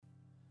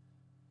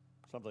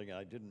something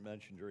I didn't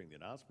mention during the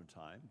announcement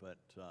time, but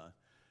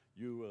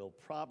you will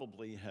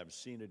probably have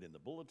seen it in the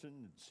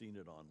bulletin, seen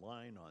it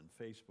online on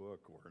Facebook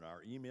or in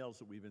our emails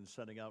that we've been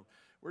sending out.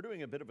 We're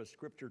doing a bit of a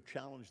scripture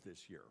challenge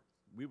this year.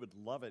 We would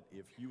love it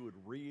if you would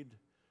read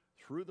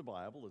through the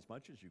Bible as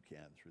much as you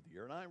can through the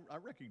year. And I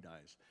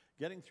recognize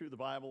getting through the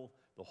Bible,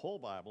 the whole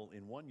Bible,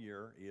 in 1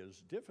 year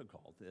is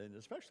difficult, and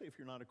especially if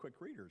you're not a quick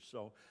reader.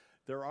 So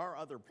there are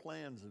other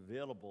plans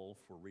available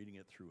for reading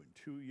it through in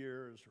 2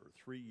 years or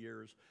 3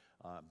 years.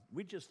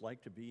 We'd just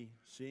like to be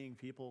seeing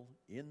people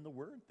in the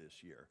Word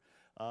this year.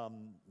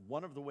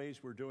 One of the ways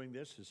we're doing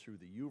this is through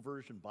the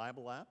YouVersion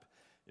Bible app.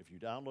 If you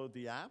download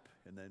the app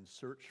and then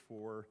search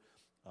for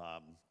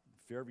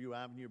Fairview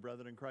Avenue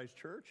Brethren in Christ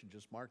Church and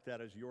just mark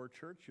that as your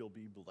church, you'll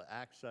be able to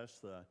access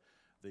the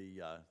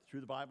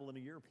Through the Bible in a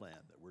Year plan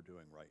that we're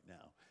doing right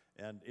now.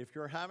 And if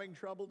you're having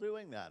trouble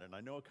doing that, and I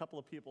know a couple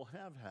of people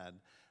have had,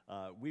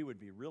 we would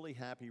be really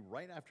happy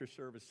right after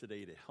service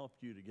today to help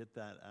you to get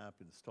that app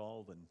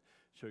installed and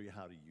show you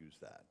how to use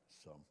that.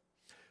 So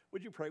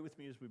would you pray with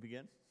me as we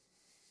begin?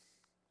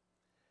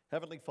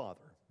 Heavenly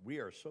Father, we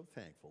are so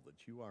thankful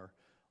that you are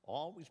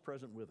always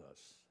present with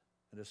us,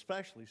 and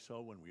especially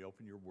so when we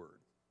open your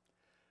word.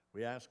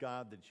 We ask,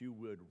 God, that you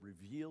would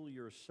reveal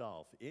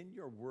yourself in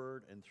your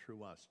word and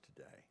through us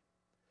today.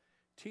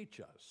 Teach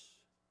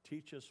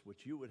us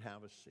what you would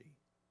have us see.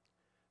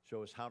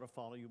 Show us how to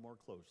follow you more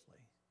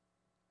closely,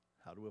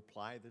 how to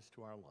apply this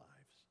to our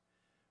lives.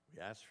 We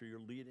ask for your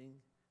leading,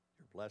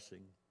 your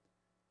blessing,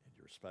 and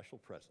your special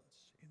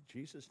presence. In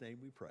Jesus' name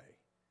we pray,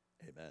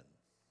 amen.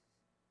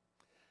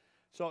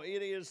 So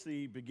it is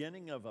the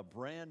beginning of a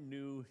brand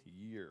new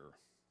year.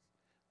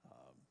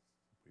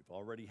 We've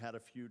already had a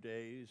few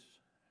days.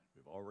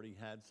 We've already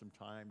had some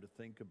time to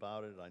think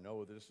about it. I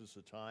know this is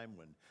a time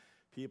when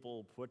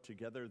people put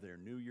together their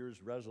New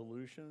Year's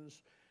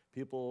resolutions.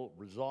 People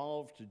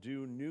resolve to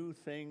do new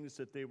things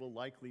that they will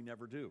likely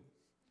never do.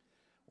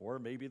 Or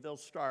maybe they'll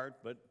start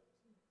but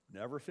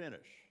never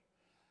finish.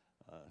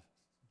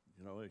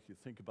 If you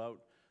think about,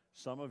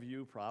 some of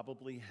you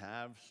probably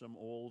have some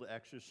old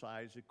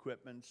exercise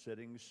equipment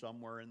sitting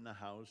somewhere in the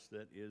house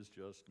that is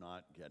just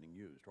not getting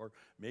used. Or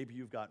maybe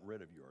you've gotten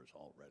rid of yours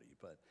already,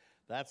 but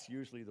that's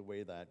usually the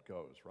way that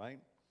goes, right?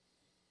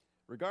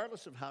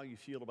 Regardless of how you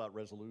feel about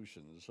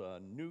resolutions,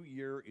 New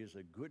Year is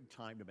a good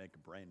time to make a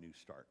brand new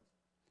start.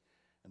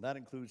 And that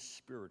includes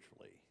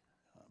spiritually.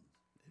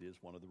 It is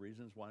one of the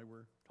reasons why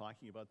we're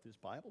talking about this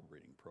Bible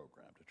reading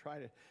program, to try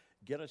to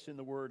get us in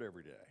the Word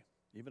every day,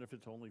 even if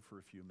it's only for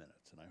a few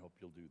minutes, and I hope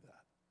you'll do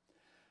that.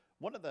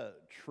 One of the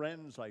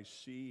trends I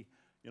see,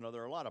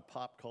 there are a lot of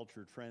pop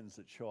culture trends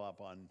that show up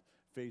on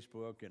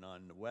Facebook and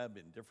on the web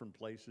in different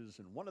places,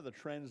 and one of the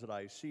trends that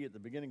I see at the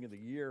beginning of the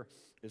year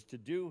is to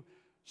do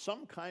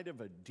some kind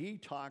of a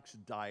detox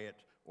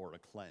diet or a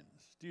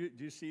cleanse. Do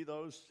you see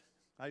those?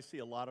 I see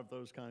a lot of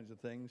those kinds of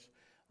things.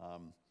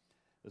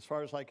 As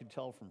far as I can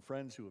tell from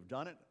friends who have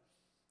done it,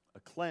 a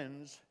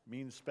cleanse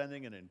means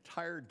spending an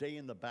entire day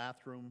in the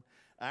bathroom,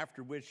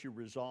 after which you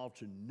resolve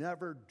to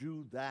never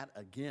do that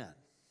again.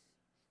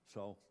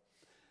 So,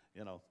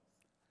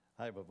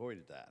 I've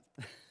avoided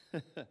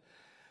that.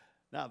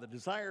 Now, the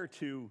desire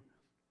to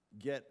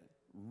get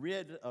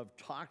rid of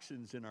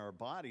toxins in our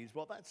bodies,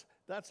 well,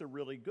 that's a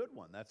really good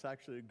one. That's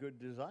actually a good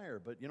desire.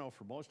 But,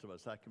 for most of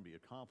us, that can be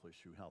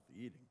accomplished through healthy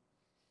eating.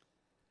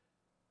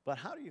 But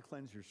how do you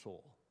cleanse your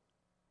soul?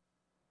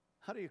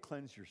 How do you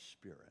cleanse your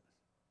spirit?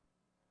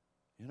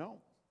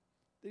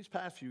 These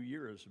past few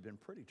years have been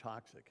pretty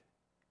toxic.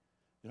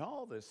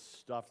 All this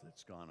stuff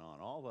that's gone on,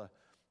 all the,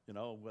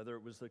 whether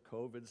it was the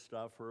COVID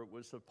stuff or it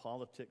was the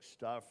politics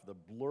stuff, the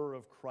blur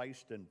of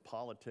Christ and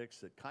politics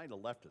that kind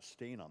of left a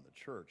stain on the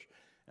church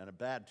and a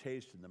bad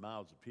taste in the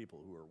mouths of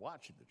people who are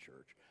watching the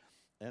church.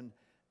 And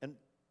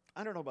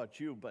I don't know about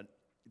you, but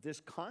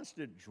this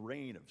constant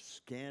drain of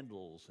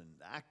scandals and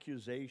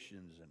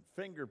accusations and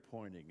finger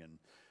pointing and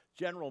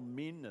general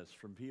meanness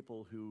from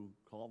people who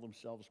call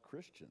themselves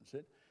Christians,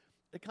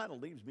 it kind of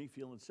leaves me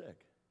feeling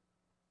sick.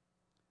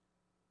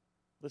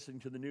 Listening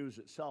to the news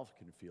itself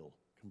can feel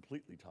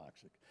completely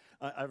toxic.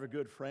 I have a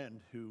good friend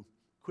who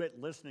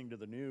quit listening to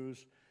the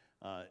news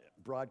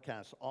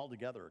broadcasts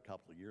altogether a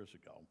couple of years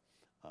ago.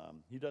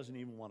 He doesn't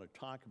even want to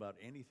talk about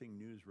anything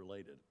news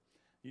related.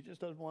 He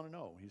just doesn't want to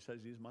know. He says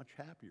he's much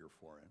happier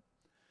for it.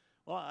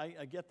 Well,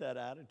 I get that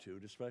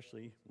attitude,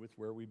 especially with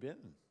where we've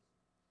been.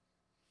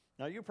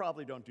 Now, you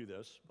probably don't do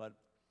this, but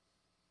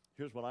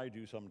here's what I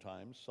do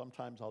sometimes.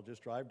 Sometimes I'll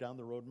just drive down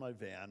the road in my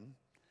van,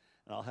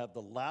 and I'll have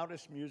the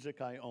loudest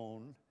music I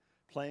own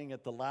playing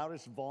at the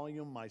loudest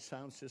volume my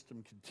sound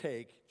system can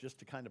take, just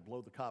to kind of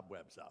blow the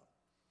cobwebs out,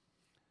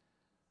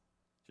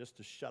 just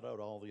to shut out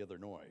all the other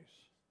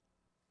noise.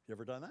 You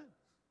ever done that?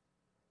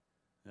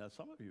 Yeah,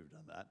 some of you have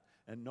done that.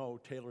 And no,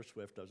 Taylor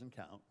Swift doesn't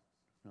count.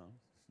 No,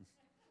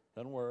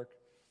 doesn't work.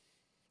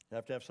 You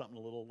have to have something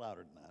a little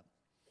louder than that.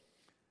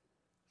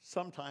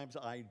 Sometimes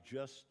I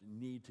just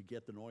need to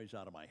get the noise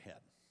out of my head.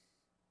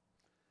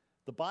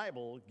 The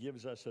Bible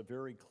gives us a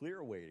very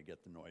clear way to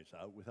get the noise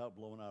out without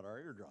blowing out our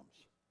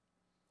eardrums.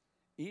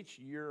 Each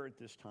year at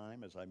this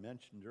time, as I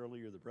mentioned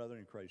earlier, the Brethren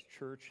in Christ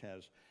Church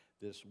has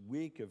this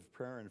week of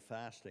prayer and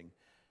fasting.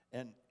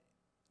 And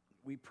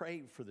we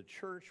pray for the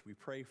church, we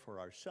pray for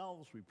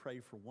ourselves, we pray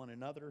for one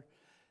another.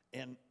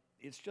 And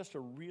it's just a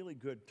really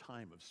good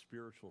time of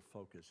spiritual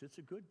focus. It's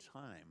a good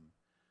time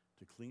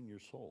to clean your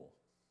soul.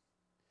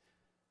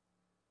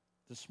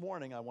 This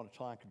morning, I want to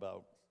talk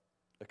about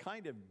a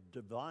kind of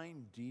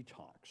divine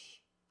detox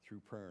through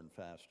prayer and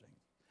fasting.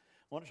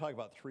 I want to talk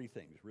about three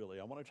things, really.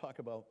 I want to talk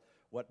about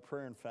what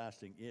prayer and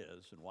fasting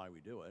is and why we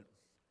do it.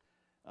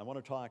 I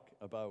want to talk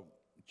about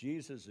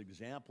Jesus'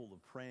 example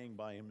of praying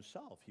by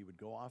himself. He would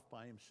go off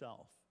by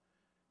himself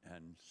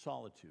and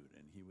solitude,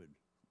 and he would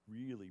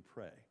really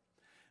pray.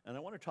 And I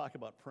want to talk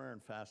about prayer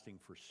and fasting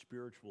for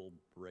spiritual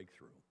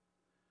breakthrough,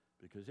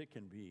 because it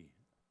can be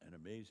an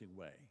amazing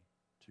way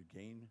to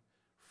gain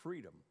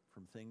freedom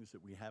from things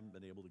that we haven't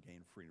been able to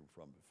gain freedom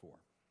from before.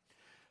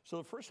 So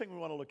the first thing we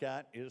want to look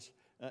at is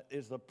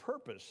the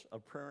purpose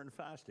of prayer and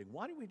fasting.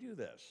 Why do we do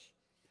this?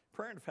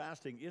 Prayer and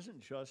fasting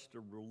isn't just a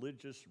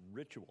religious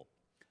ritual.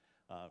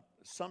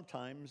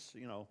 Sometimes,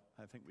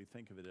 I think we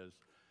think of it as,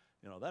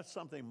 that's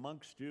something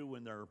monks do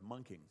when they're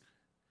monking,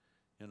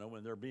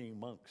 when they're being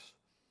monks.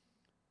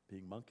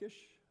 Being monkish?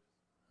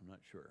 I'm not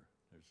sure.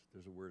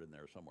 There's a word in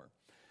there somewhere.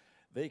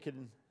 They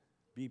can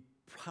be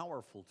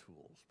powerful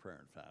tools, prayer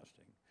and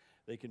fasting.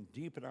 They can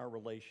deepen our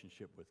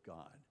relationship with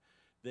God.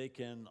 They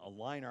can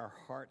align our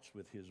hearts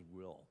with his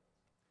will.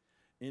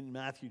 In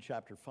Matthew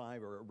chapter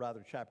 5, or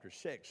rather chapter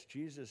 6,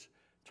 Jesus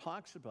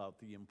talks about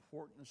the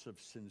importance of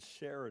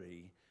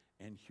sincerity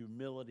and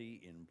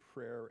humility in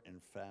prayer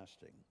and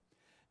fasting.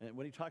 And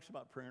when he talks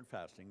about prayer and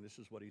fasting, this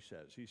is what he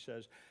says. He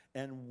says,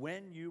 "And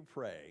when you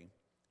pray,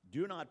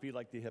 do not be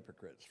like the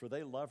hypocrites, for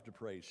they love to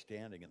pray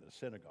standing in the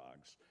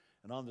synagogues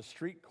and on the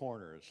street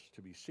corners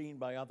to be seen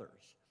by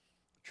others.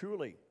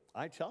 Truly,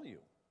 I tell you,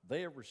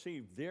 they have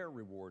received their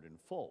reward in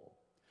full.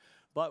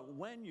 But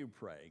when you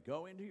pray,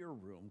 go into your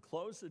room,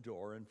 close the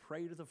door, and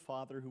pray to the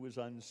Father who is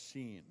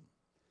unseen.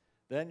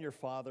 Then your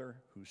Father,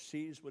 who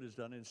sees what is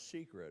done in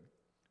secret,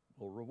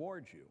 will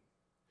reward you.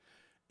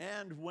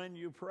 And when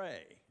you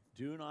pray,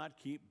 do not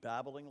keep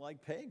babbling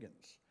like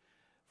pagans,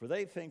 for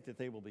they think that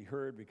they will be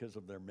heard because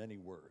of their many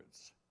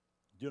words.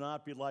 Do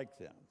not be like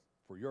them,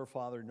 for your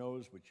Father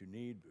knows what you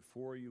need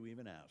before you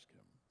even ask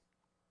him."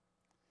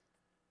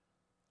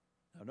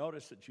 Now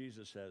notice that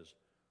Jesus says,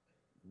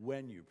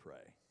 when you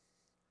pray.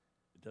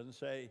 It doesn't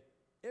say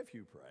if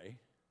you pray.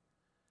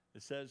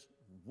 It says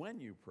when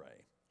you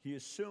pray. He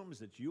assumes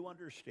that you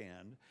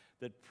understand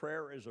that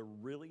prayer is a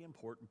really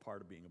important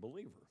part of being a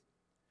believer.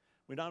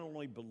 We not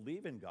only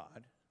believe in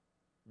God,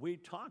 we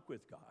talk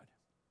with God.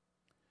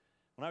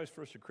 When I was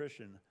first a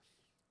Christian,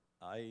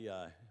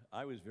 I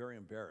was very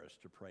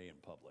embarrassed to pray in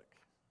public.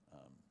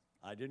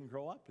 I didn't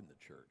grow up in the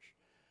church.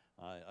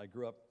 I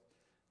grew up,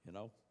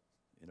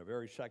 in a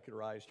very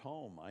secularized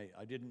home.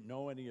 I didn't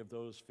know any of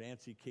those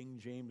fancy King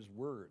James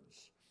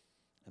words.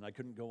 And I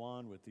couldn't go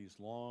on with these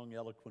long,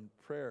 eloquent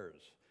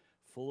prayers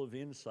full of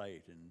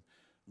insight and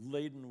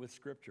laden with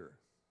scripture.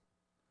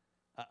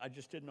 I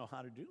just didn't know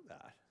how to do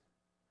that.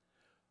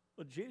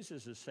 Well,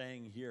 Jesus is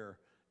saying here,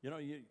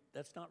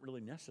 that's not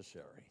really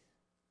necessary.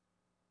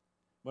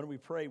 When we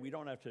pray, we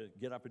don't have to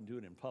get up and do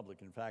it in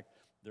public. In fact,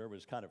 there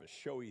was kind of a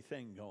showy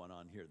thing going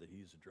on here that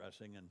he's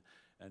addressing, and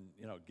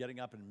getting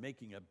up and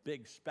making a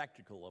big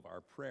spectacle of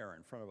our prayer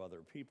in front of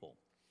other people.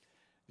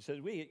 He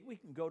says we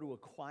can go to a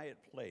quiet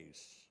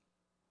place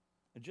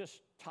and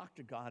just talk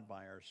to God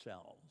by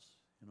ourselves.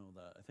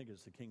 I think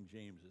it's the King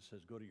James. It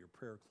says, go to your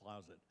prayer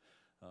closet.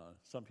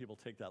 Some people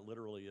take that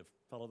literally. A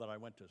fellow that I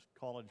went to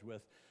college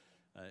with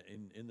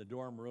in the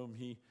dorm room,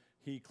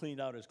 he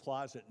cleaned out his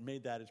closet and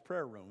made that his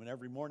prayer room. And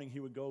every morning he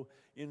would go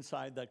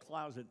inside that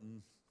closet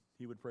and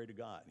he would pray to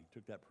God. He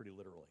took that pretty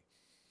literally.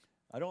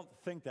 I don't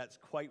think that's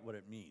quite what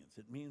it means.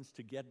 It means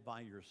to get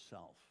by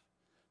yourself,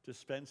 to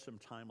spend some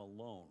time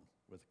alone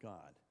with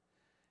God,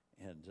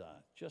 and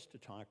just to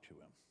talk to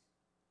him.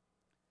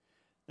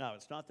 Now,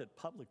 it's not that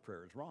public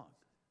prayer is wrong.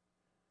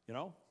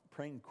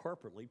 Praying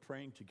corporately,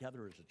 praying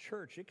together as a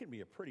church, it can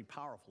be a pretty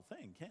powerful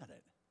thing, can't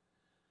it?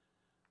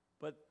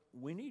 But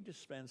we need to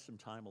spend some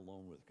time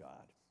alone with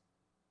God.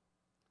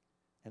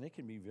 And it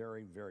can be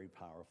very, very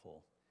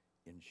powerful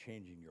in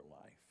changing your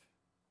life.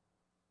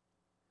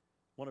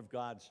 One of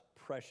God's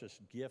precious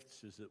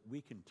gifts is that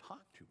we can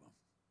talk to him.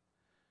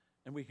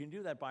 And we can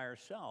do that by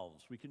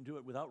ourselves. We can do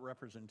it without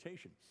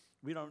representation.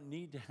 We don't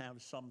need to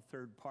have some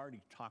third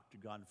party talk to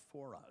God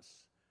for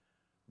us.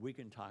 We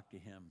can talk to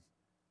him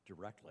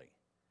directly,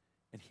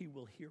 and he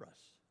will hear us.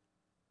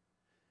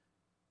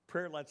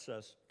 Prayer lets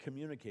us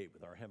communicate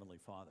with our Heavenly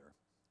Father.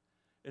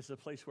 It's a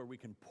place where we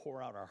can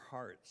pour out our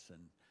hearts and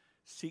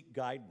seek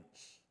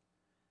guidance,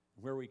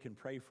 where we can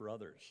pray for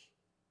others.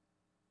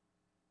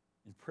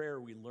 In prayer,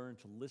 we learn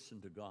to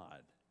listen to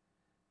God,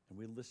 and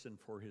we listen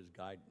for his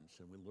guidance,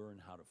 and we learn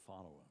how to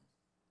follow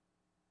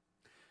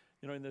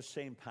him. In this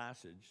same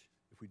passage,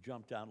 if we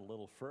jump down a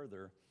little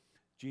further,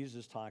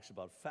 Jesus talks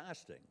about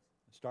fasting.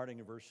 Starting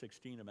in verse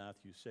 16 of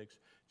Matthew 6,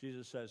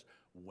 Jesus says,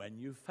 when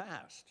you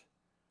fast,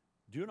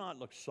 Do not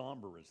look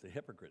somber as the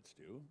hypocrites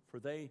do, for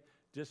they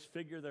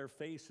disfigure their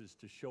faces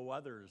to show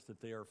others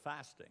that they are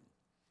fasting.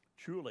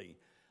 Truly,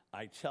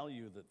 I tell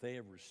you that they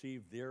have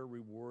received their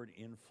reward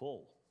in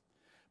full.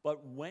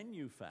 But when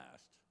you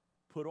fast,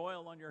 put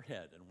oil on your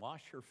head and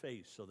wash your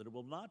face so that it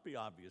will not be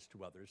obvious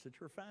to others that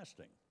you're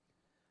fasting,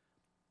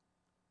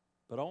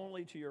 but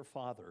only to your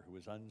Father who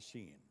is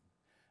unseen.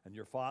 And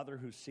your Father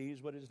who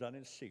sees what is done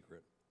in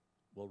secret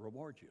will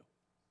reward you.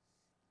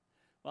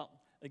 Well,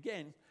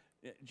 again,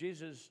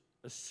 Jesus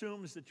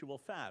assumes that you will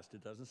fast.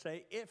 It doesn't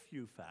say if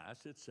you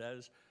fast, it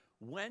says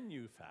when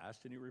you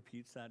fast, and he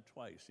repeats that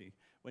twice. See,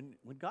 when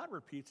God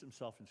repeats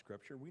himself in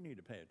Scripture, we need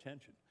to pay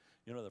attention.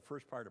 You know, the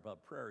first part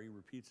about prayer, he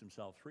repeats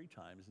himself 3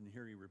 times, and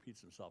here he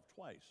repeats himself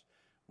twice.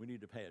 We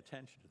need to pay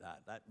attention to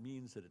that. That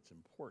means that it's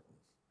important.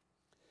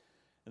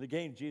 And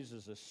again,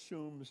 Jesus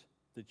assumes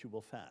that you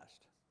will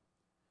fast.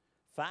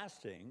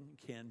 Fasting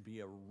can be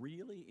a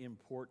really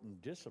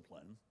important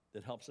discipline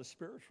that helps us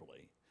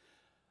spiritually.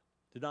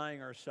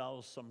 Denying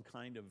ourselves some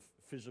kind of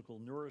physical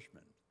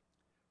nourishment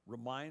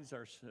reminds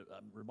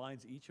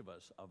each of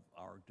us of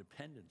our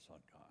dependence on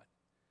God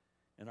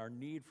and our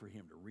need for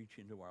him to reach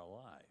into our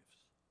lives.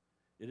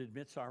 It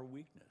admits our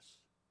weakness,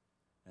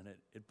 and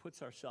it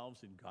puts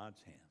ourselves in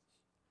God's hands.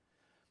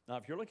 Now,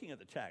 if you're looking at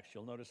the text,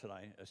 you'll notice that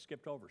I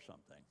skipped over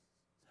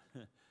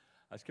something.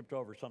 I skipped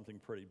over something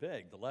pretty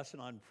big. The lesson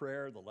on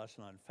prayer, the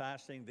lesson on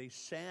fasting, they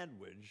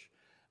sandwich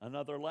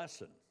another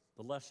lesson,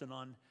 the lesson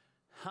on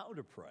how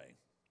to pray.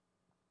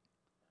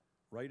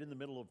 Right in the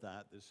middle of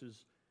that, this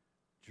is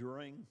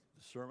during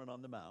the Sermon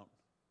on the Mount,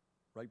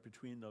 right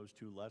between those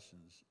 2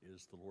 lessons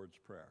is the Lord's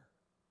Prayer.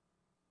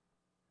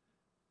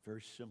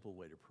 Very simple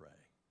way to pray.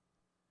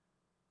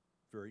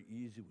 Very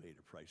easy way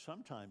to pray.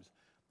 Sometimes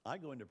I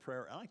go into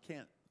prayer and I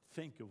can't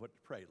think of what to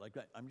pray. Like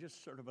I'm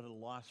just sort of at a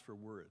loss for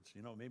words.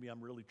 You know, maybe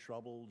I'm really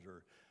troubled,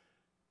 or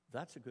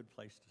that's a good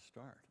place to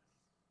start.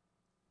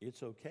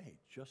 It's okay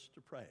just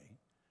to pray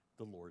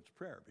the Lord's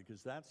Prayer,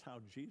 because that's how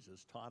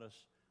Jesus taught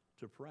us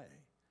to pray.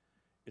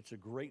 It's a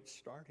great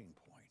starting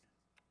point.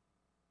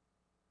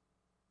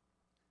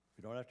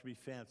 We don't have to be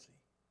fancy.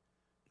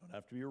 Don't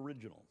have to be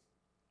original.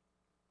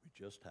 We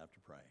just have to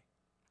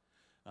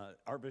pray.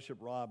 Archbishop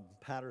Rob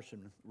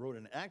Patterson wrote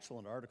an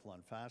excellent article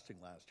on fasting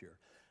last year,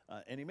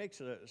 and he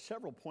makes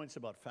several points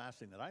about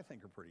fasting that I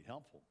think are pretty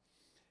helpful.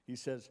 He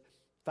says,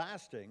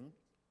 fasting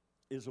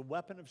is a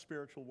weapon of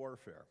spiritual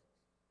warfare.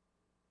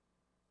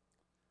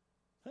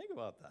 Think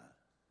about that.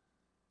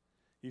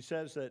 He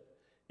says that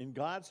in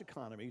God's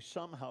economy,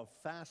 somehow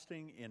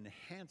fasting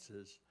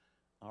enhances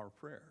our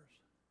prayers.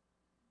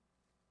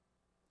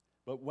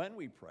 But when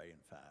we pray and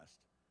fast,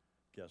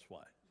 guess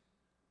what?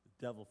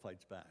 The devil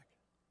fights back.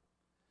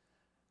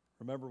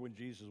 Remember when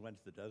Jesus went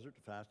to the desert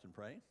to fast and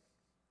pray?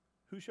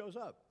 Who shows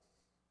up?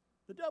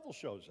 The devil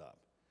shows up.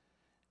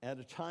 At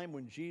a time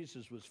when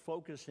Jesus was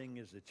focusing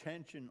his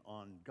attention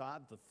on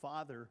God the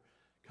Father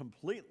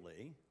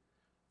completely,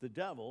 the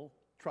devil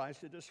tries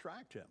to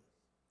distract him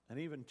and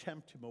even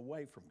tempt him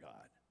away from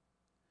God.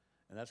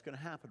 And that's going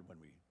to happen when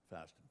we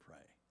fast and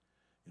pray.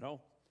 You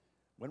know,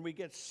 when we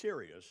get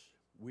serious,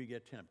 we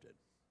get tempted.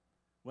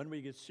 When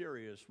we get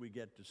serious, we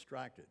get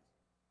distracted.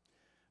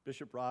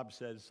 Bishop Rob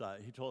says,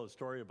 he told a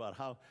story about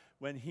how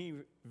when he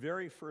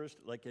very first,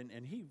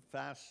 and he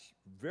fasts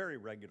very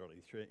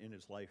regularly in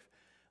his life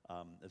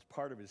as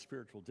part of his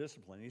spiritual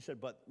discipline. He said,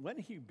 but when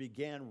he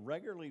began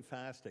regularly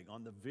fasting,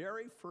 on the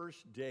very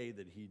first day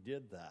that he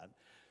did that,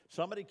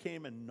 somebody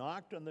came and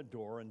knocked on the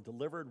door and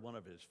delivered one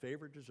of his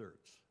favorite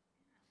desserts.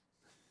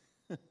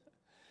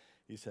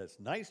 He says,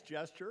 nice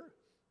gesture,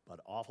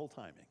 but awful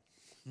timing.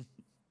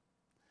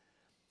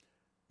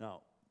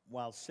 Now,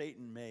 while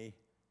Satan may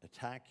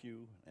attack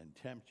you and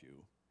tempt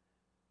you,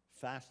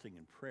 fasting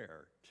and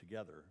prayer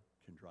together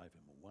can drive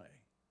him away.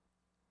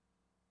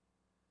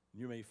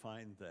 You may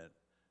find that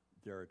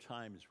there are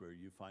times where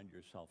you find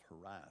yourself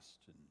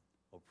harassed and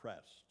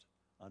oppressed,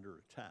 under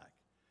attack.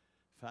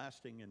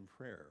 Fasting and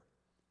prayer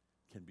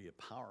can be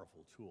a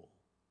powerful tool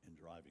in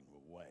driving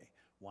them away.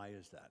 Why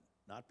is that?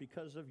 Not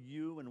because of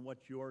you and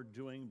what you're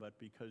doing, but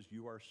because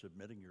you are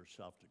submitting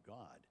yourself to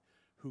God,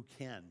 who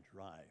can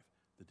drive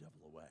the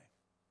devil away.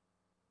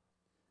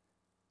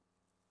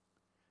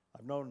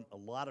 I've known a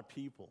lot of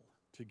people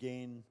to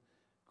gain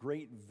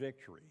great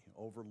victory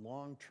over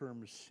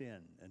long-term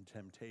sin and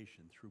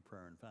temptation through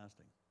prayer and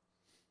fasting.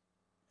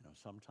 You know,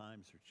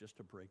 sometimes there's just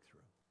a breakthrough.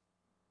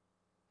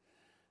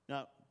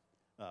 Now,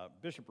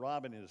 Bishop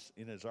Rob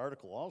in his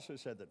article also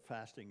said that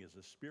fasting is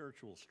a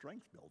spiritual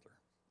strength builder.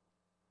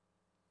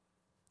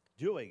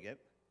 Doing it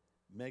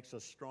makes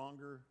us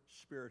stronger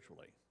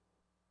spiritually.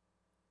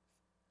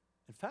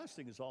 And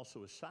fasting is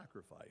also a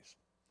sacrifice.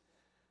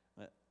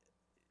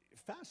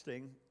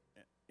 Fasting,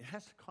 it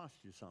has to cost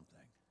you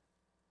something.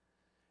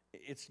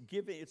 It's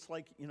giving. It's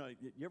like, you know,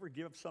 you ever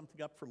give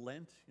something up for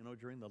Lent? You know,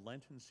 during the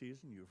Lenten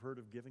season, you've heard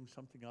of giving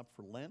something up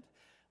for Lent.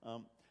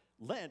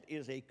 Lent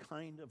is a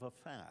kind of a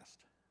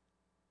fast.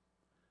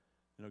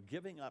 You know,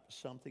 giving up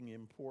something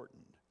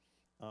important.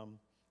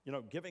 You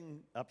know,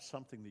 giving up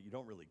something that you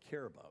don't really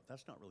care about,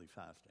 that's not really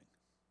fasting.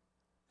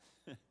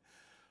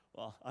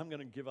 Well, I'm going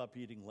to give up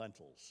eating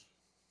lentils.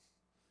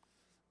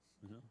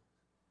 You know?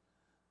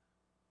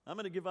 I'm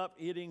going to give up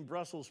eating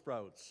Brussels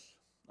sprouts,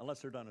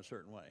 unless they're done a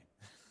certain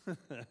way.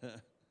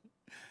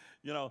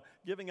 You know,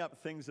 giving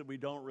up things that we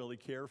don't really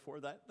care for,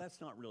 that's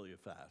not really a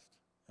fast,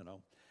 you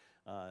know.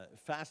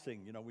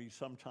 Fasting, you know, we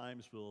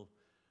sometimes will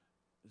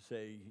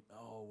say,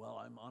 oh,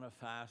 well, I'm on a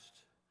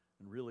fast,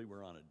 and really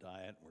we're on a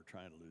diet, and we're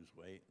trying to lose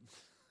weight.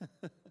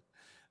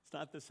 It's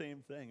not the same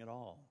thing at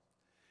all.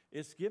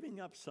 It's giving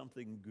up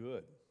something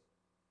good.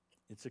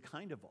 It's a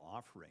kind of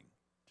offering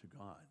to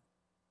God.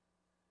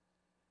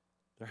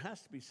 There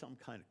has to be some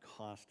kind of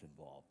cost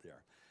involved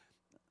there.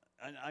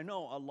 And I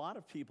know a lot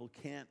of people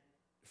can't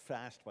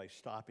fast by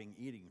stopping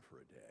eating for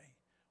a day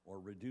or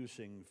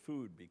reducing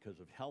food because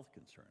of health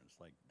concerns,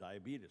 like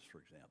diabetes, for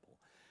example.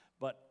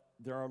 But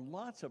there are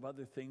lots of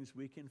other things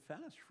we can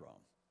fast from,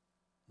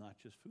 not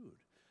just food.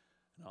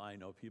 Now, I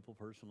know people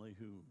personally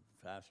who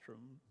fast from,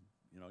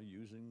 you know,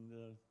 using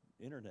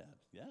the internet.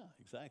 Yeah,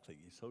 exactly.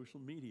 Social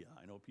media.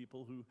 I know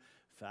people who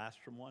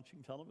fast from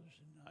watching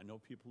television. I know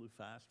people who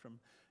fast from,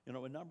 you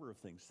know, a number of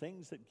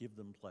things that give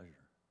them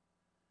pleasure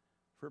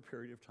for a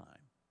period of time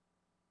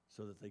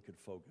so that they could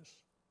focus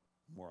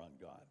more on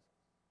God.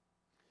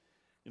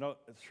 You know,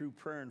 through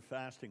prayer and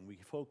fasting,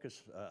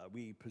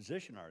 we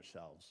position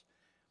ourselves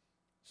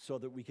so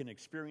that we can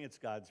experience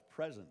God's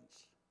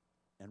presence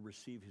and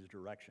receive his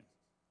direction.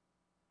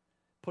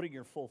 Putting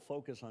your full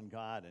focus on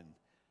God and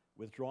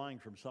withdrawing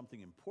from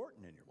something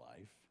important in your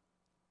life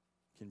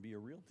can be a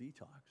real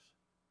detox.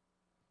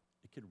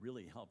 It can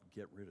really help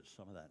get rid of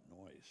some of that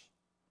noise.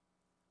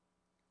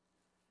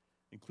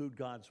 Include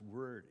God's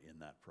word in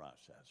that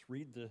process.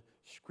 Read the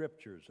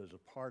scriptures as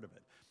a part of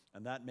it,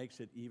 and that makes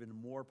it even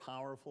more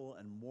powerful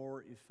and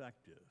more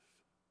effective.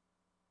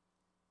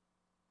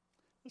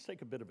 Let's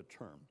take a bit of a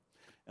turn,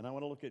 and I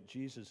want to look at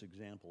Jesus'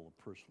 example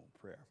of personal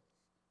prayer.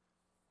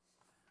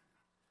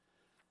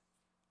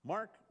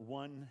 Mark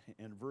 1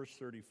 and verse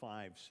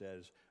 35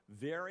 says,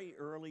 very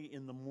early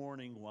in the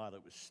morning, while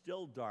it was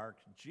still dark,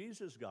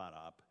 Jesus got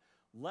up,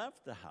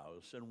 left the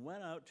house, and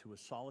went out to a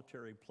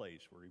solitary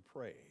place where he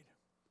prayed.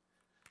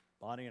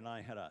 Bonnie and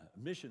I had a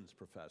missions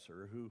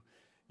professor who,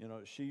 you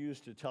know, she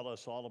used to tell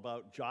us all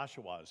about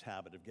Joshua's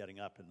habit of getting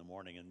up in the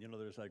morning. And, you know,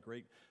 there's a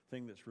great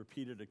thing that's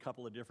repeated a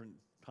couple of different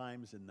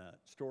times in the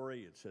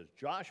story. It says,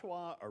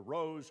 Joshua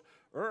arose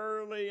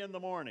early in the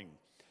morning.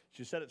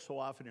 She said it so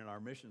often in our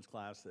missions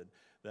class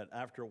that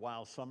after a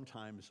while,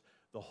 sometimes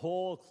the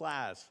whole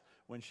class,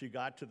 when she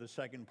got to the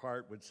second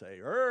part, would say,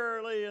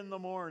 early in the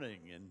morning.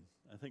 And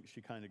I think she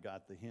kind of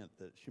got the hint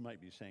that she might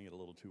be saying it a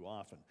little too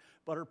often.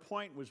 But her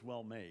point was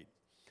well made.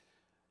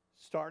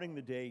 Starting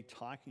the day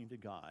talking to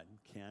God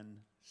can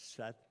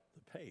set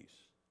the pace,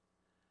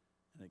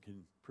 and it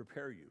can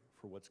prepare you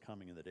for what's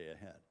coming in the day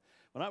ahead.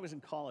 When I was in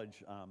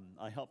college,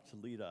 I helped to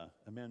lead a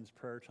men's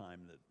prayer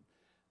time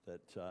that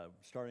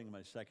starting in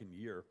my second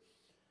year,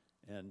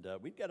 and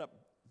we'd get up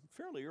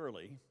fairly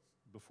early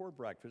before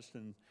breakfast,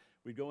 and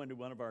we'd go into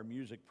one of our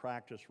music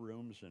practice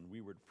rooms, and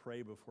we would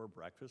pray before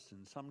breakfast,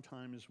 and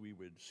sometimes we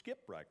would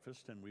skip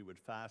breakfast, and we would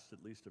fast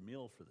at least a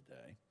meal for the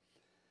day.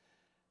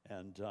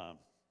 And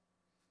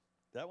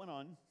that went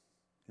on.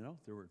 You know,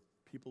 there were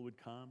people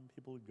would come,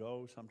 people would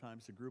go.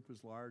 Sometimes the group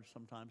was large,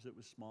 sometimes it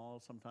was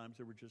small, sometimes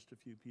there were just a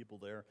few people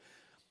there.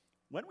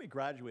 When we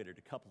graduated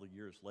a couple of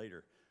years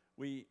later,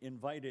 we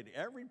invited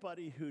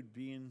everybody who'd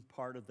been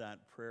part of that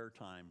prayer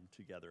time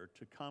together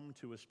to come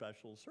to a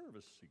special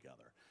service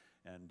together.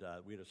 And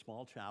we had a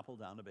small chapel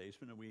down the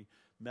basement, and we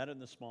met in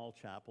the small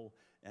chapel,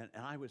 and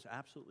I was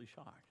absolutely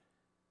shocked.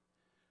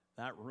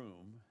 That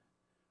room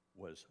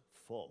was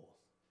full.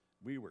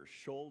 We were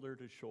shoulder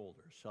to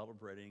shoulder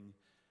celebrating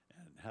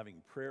and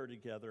having prayer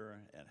together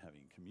and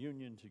having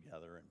communion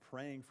together and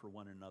praying for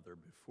one another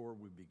before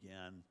we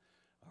began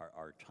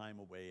our time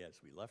away as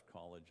we left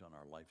college on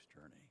our life's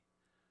journey.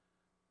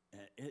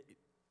 And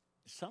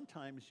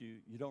sometimes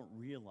you don't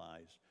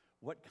realize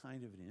what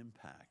kind of an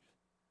impact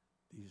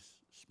these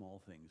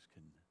small things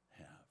can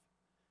have.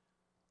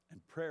 And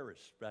prayer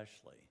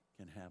especially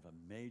can have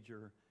a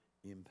major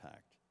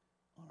impact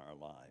on our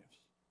lives.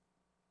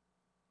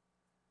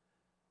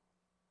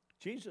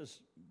 Jesus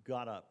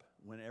got up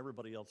when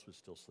everybody else was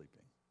still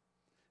sleeping,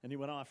 and he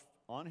went off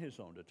on his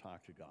own to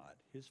talk to God,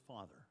 his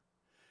Father.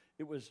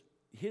 It was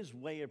his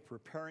way of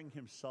preparing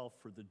himself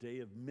for the day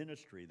of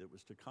ministry that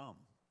was to come.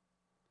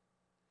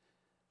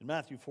 In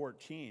Matthew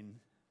 14,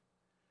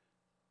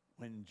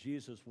 when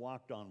Jesus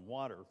walked on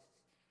water,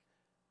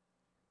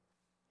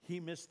 he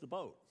missed the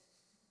boat.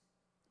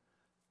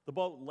 The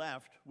boat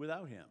left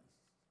without him.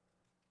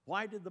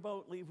 Why did the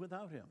boat leave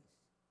without him?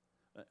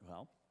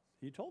 Well,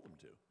 he told them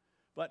to.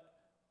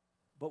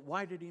 But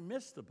why did he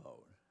miss the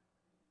boat?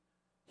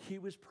 He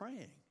was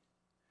praying.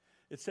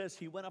 It says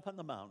he went up on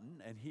the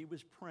mountain and he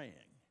was praying.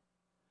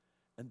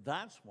 And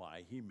that's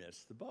why he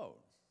missed the boat.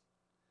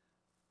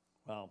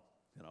 Well,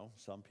 you know,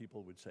 some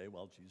people would say,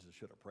 well, Jesus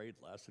should have prayed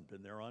less and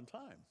been there on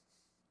time.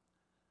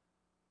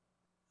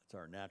 That's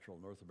our natural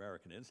North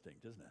American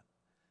instinct, isn't it?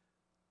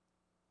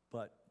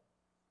 But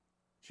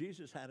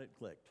Jesus had it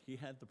clicked. He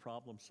had the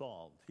problem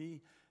solved.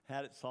 He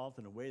had it solved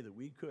in a way that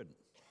we couldn't.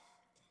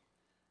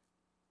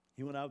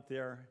 He went out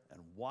there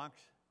and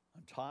walked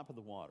on top of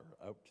the water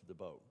out to the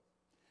boat.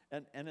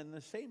 And in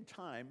the same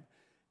time,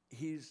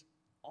 he's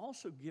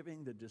also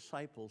giving the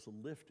disciples a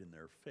lift in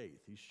their faith.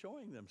 He's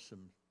showing them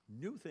some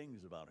new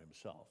things about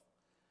himself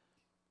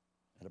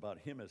and about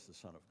him as the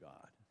Son of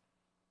God.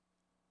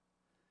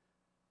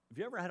 Have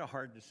you ever had a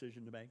hard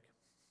decision to make?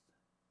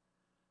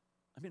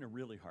 I mean, a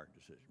really hard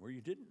decision where you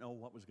didn't know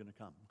what was going to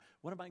come.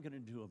 What am I going to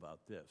do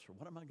about this? Or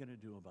what am I going to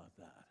do about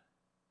that?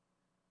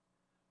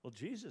 Well,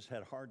 Jesus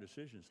had hard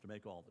decisions to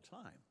make all the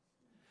time.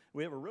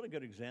 We have a really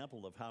good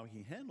example of how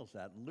he handles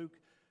that. In Luke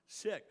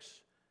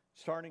 6,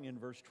 starting in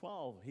verse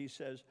 12, he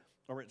says,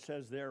 or it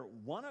says there,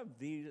 one of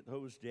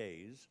those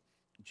days,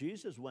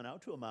 Jesus went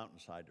out to a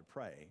mountainside to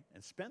pray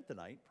and spent the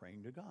night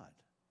praying to God.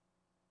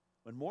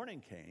 When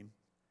morning came,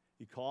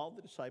 he called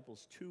the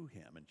disciples to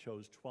him and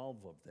chose 12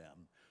 of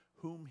them,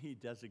 whom he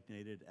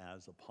designated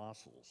as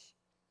apostles.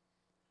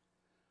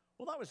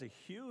 Well, that was a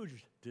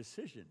huge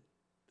decision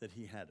that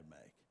he had to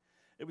make.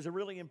 It was a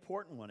really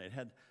important one. It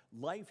had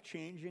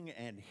life-changing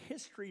and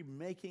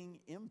history-making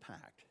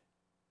impact.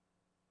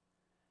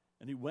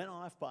 And he went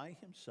off by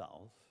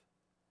himself,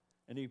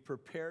 and he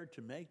prepared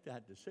to make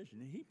that decision.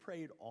 And he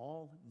prayed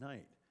all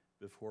night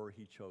before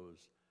he chose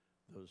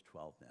those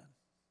 12 men.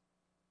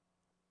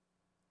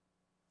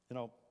 You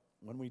know,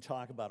 when we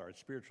talk about our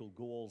spiritual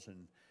goals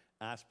and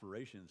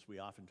aspirations, we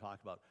often talk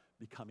about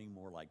becoming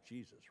more like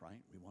Jesus,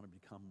 right? We want to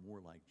become more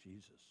like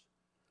Jesus.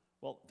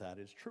 Well, that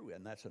is true,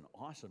 and that's an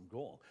awesome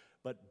goal.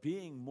 But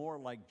being more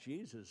like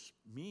Jesus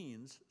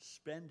means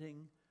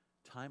spending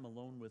time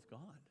alone with God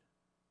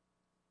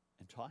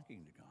and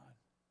talking to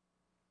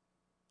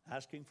God,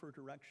 asking for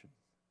direction.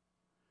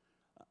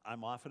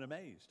 I'm often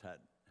amazed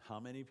at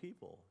how many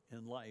people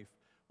in life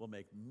will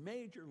make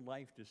major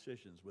life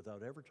decisions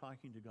without ever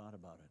talking to God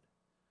about it.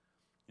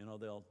 You know,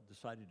 they'll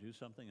decide to do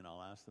something, and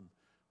I'll ask them,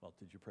 well,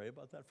 did you pray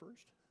about that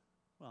first?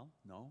 Well,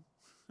 no.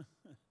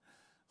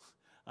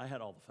 I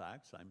had all the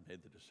facts. I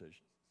made the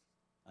decision.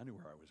 I knew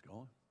where I was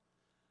going.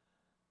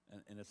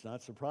 And it's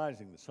not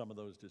surprising that some of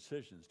those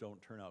decisions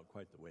don't turn out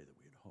quite the way that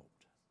we had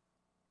hoped.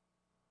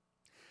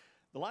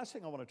 The last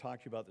thing I want to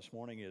talk to you about this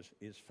morning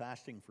is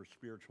fasting for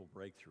spiritual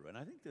breakthrough. And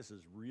I think this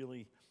is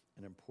really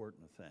an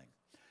important thing.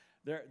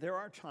 There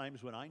are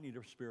times when I need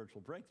a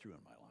spiritual breakthrough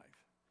in my life.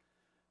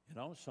 You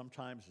know,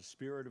 sometimes a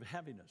spirit of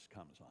heaviness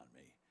comes on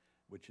me,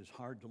 which is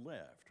hard to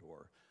lift,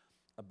 or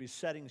a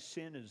besetting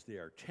sin is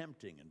there,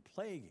 tempting and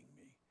plaguing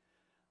me.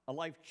 A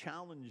life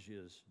challenge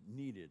is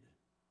needed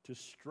to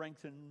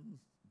strengthen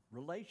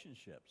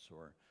relationships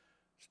or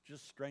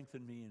just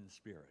strengthen me in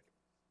spirit.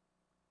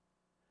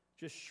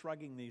 Just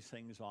shrugging these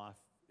things off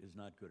is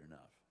not good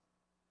enough.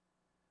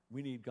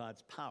 We need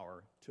God's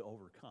power to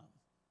overcome.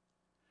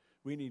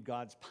 We need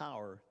God's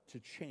power to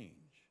change.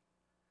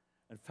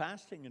 And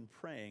fasting and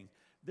praying,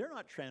 they're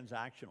not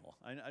transactional.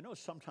 I know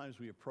sometimes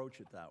we approach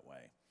it that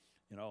way.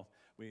 You know,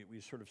 we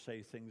sort of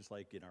say things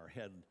like in our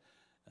head,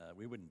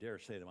 we wouldn't dare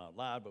say them out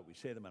loud, but we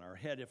say them in our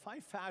head. If I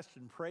fast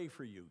and pray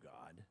for you,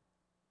 God,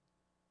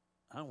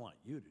 I want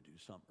you to do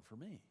something for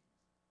me.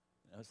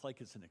 It's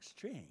like it's an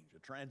exchange, a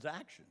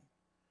transaction.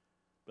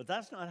 But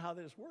that's not how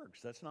this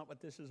works. That's not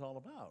what this is all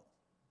about.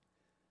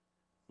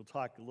 We'll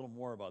talk a little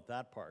more about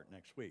that part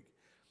next week.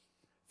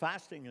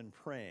 Fasting and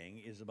praying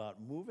is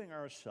about moving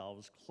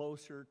ourselves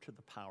closer to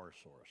the power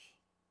source.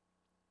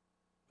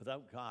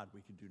 Without God,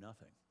 we can do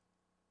nothing.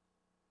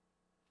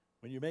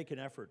 When you make an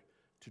effort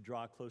to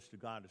draw close to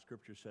God, as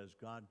Scripture says,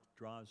 God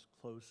draws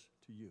close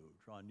to you.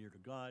 Draw near to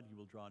God, He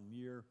will draw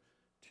near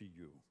to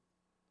you.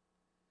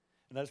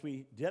 And as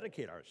we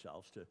dedicate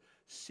ourselves to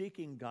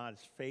seeking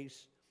God's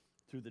face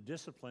through the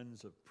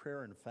disciplines of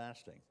prayer and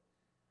fasting,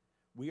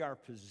 we are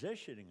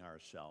positioning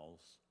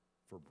ourselves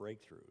for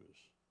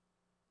breakthroughs.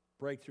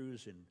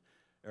 Breakthroughs in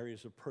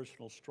areas of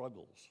personal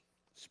struggles,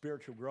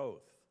 spiritual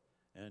growth,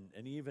 and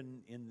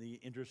even in the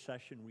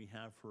intercession we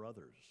have for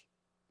others.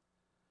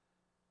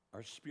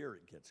 Our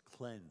spirit gets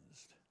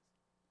cleansed,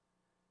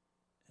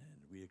 and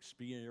we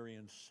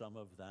experience some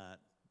of that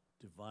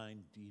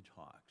divine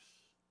detox.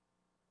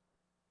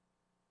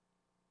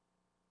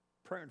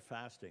 Prayer and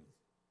fasting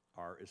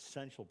are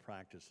essential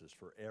practices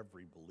for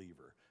every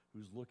believer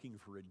who's looking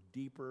for a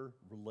deeper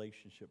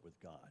relationship with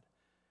God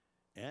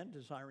and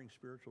desiring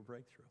spiritual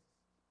breakthrough.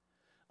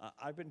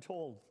 I've been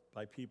told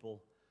by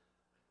people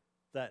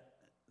that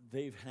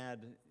they've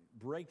had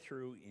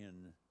breakthrough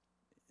in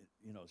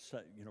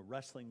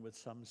wrestling with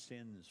some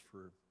sins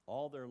for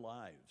all their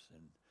lives,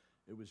 and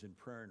it was in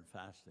prayer and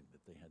fasting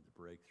that they had the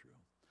breakthrough.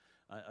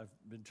 I've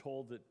been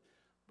told that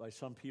by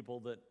some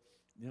people that,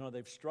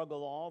 they've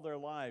struggled all their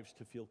lives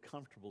to feel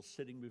comfortable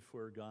sitting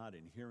before God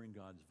and hearing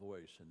God's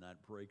voice, and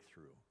that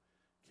breakthrough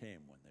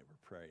came when they were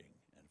praying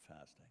and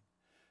fasting.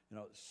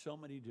 So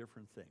many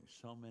different things,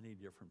 so many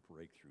different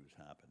breakthroughs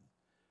happen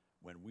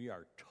when we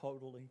are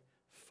totally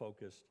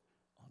focused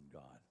on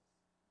God.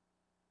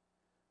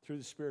 Through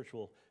the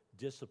spiritual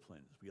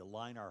disciplines, we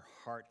align our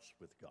hearts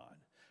with God.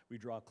 We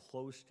draw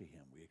close to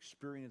him. We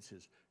experience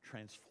his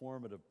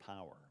transformative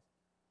power.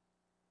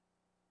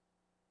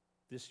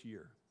 This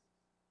year,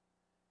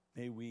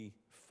 may we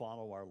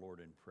follow our Lord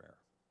in prayer.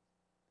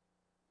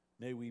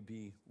 May we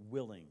be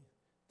willing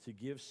to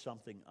give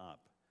something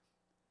up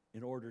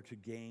in order to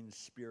gain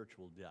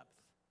spiritual depth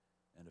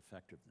and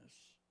effectiveness.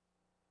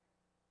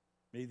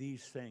 May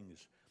these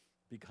things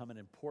become an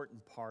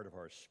important part of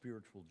our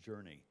spiritual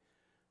journey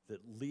that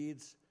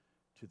leads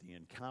to the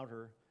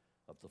encounter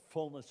of the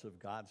fullness of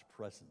God's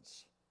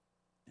presence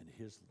and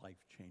his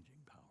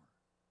life-changing power.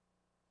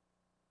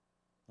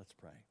 Let's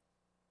pray.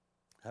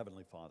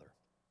 Heavenly Father,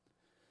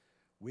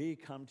 we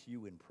come to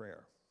you in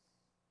prayer.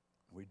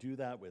 We do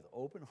that with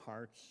open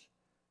hearts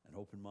and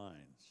open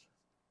minds.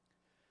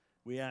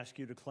 We ask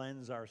you to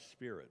cleanse our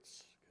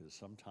spirits, because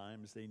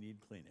sometimes they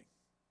need cleaning.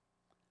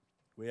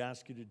 We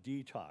ask you to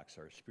detox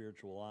our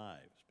spiritual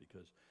lives,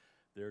 because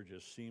there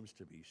just seems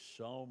to be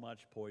so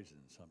much poison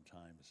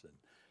sometimes, and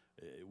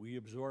we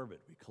absorb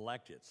it, we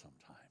collect it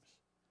sometimes.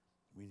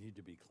 We need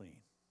to be clean.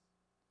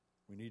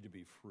 We need to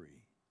be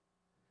free.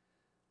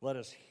 Let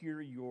us hear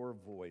your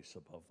voice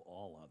above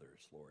all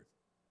others, Lord.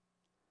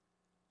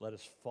 Let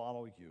us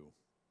follow you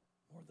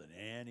more than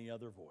any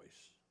other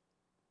voice.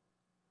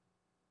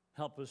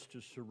 Help us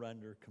to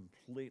surrender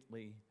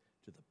completely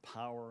to the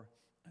power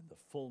and the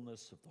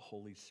fullness of the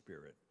Holy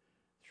Spirit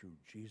through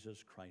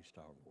Jesus Christ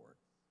our Lord.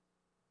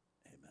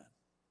 Amen.